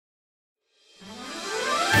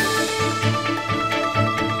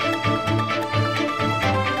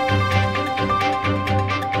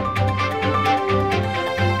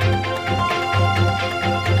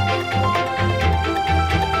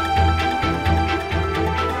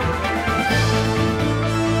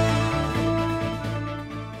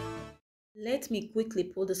Let me quickly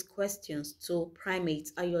put these questions to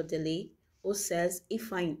primate Ayodele, who says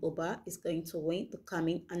Ifeanyi Oba is going to win the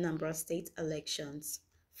coming Anambra state elections.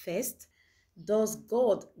 First, does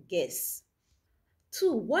God guess?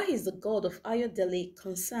 2. Why is the God of Ayodele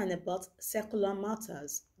concerned about secular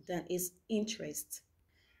matters than his interest?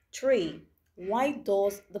 3. Why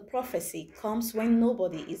does the prophecy comes when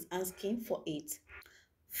nobody is asking for it?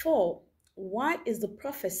 4. Why is the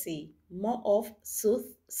prophecy more of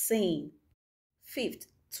soothsaying? 5th,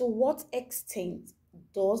 to what extent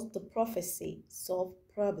does the prophecy solve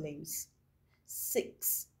problems?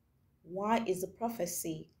 6. Why is the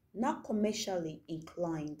prophecy not commercially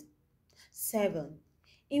inclined? 7.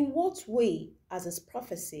 In what way has his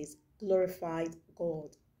prophecies glorified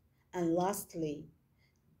God? And lastly,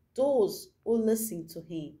 those who listen to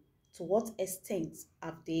him, to what extent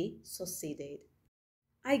have they succeeded?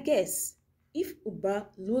 I guess if Uba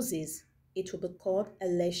loses, it will be called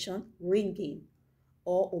election ringing,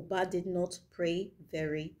 or Uba did not pray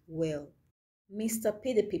very well. Mr.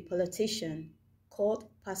 PDP politician called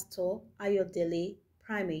Pastor Ayodele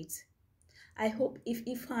primate. I hope if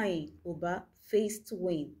Ifeanyi Uba fails to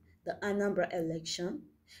win the Anambra election,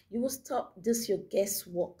 you will stop this your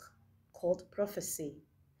guesswork called prophecy.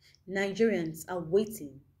 Nigerians are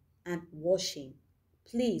waiting and watching.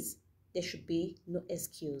 Please, there should be no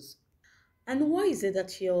excuse. And why is it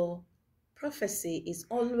that your prophecy is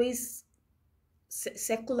always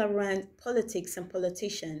secular around politics and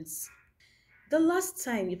politicians? The last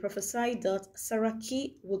time you prophesied that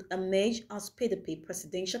Saraki would emerge as PDP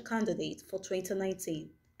presidential candidate for 2019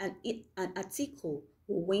 and Atiku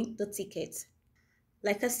will win the ticket.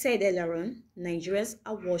 Like I said earlier on, Nigerians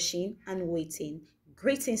are watching and waiting.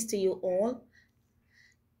 Greetings to you all.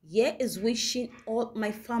 Here is wishing all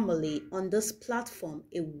my family on this platform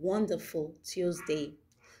a wonderful Tuesday.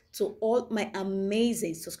 To all my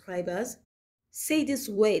amazing subscribers, say these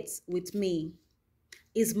words with me.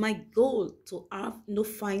 Is my goal to have no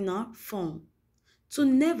final form, to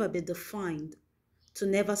never be defined, to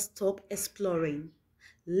never stop exploring,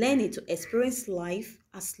 learning to experience life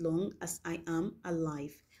as long as I am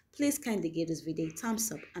alive. Please kindly give this video a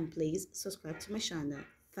thumbs up and please subscribe to my channel.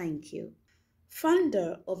 Thank you.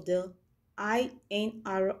 Founder of the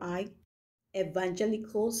INRI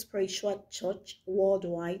Evangelical Spiritual Church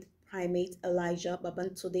Worldwide, Primate Elijah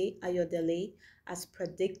Babantunde Ayodele has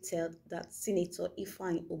predicted that Senator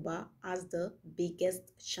Ifeanyi Uba has the biggest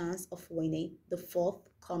chance of winning the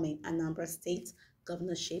forthcoming Anambra State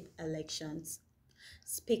governorship elections.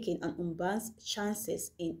 Speaking on Uba's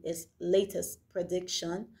chances in his latest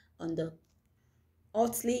prediction on the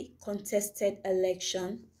hotly contested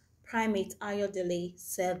election, Primate Ayodele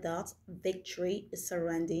said that victory is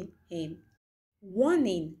surrounding him,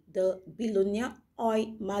 warning the billionaire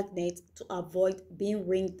oil magnate to avoid being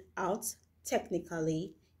ringed out.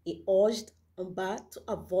 Technically, he urged Mba to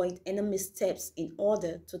avoid any missteps in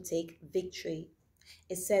order to take victory.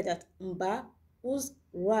 He said that Mba, whose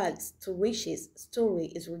rags to riches story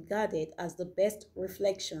is regarded as the best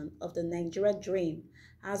reflection of the Nigeria dream,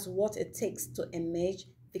 has what it takes to emerge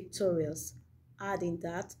victorious, adding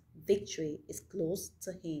that victory is close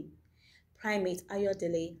to him. Primate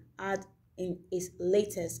Ayodele had in his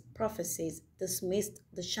latest prophecies dismissed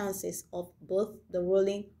the chances of both the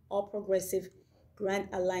ruling All Progressive Grand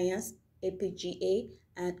Alliance APGA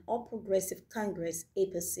and All Progressive Congress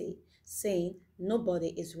APC, saying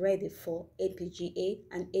nobody is ready for APGA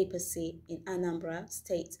and APC in Anambra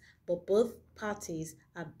State, but both parties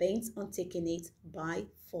are bent on taking it by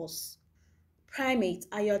force. Primate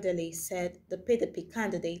Ayodele said the PDP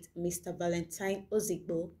candidate, Mr. Valentine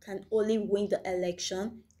Ozigbo, can only win the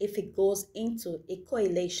election if he goes into a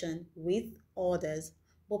coalition with others.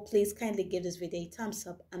 But please kindly give this video a thumbs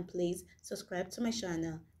up and please subscribe to my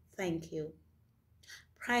channel. Thank you.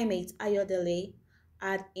 Primate Ayodele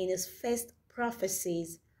had in his first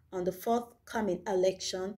prophecies on the forthcoming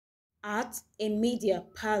election at a media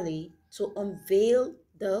party to unveil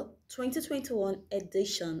the 2021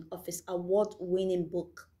 edition of his award-winning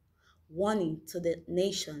book, Warning to the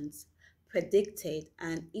Nations, predicted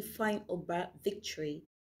an Ifeanyi Uba victory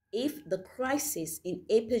if the crisis in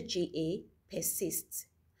APGA persists.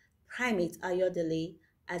 Primate Ayodele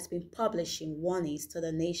has been publishing warnings to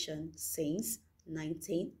the nation since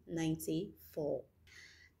 1994.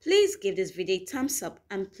 Please give this video a thumbs up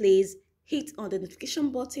and please hit on the notification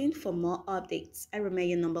button for more updates. I remain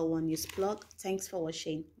your #1 news blog. Thanks for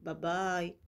watching. Bye bye.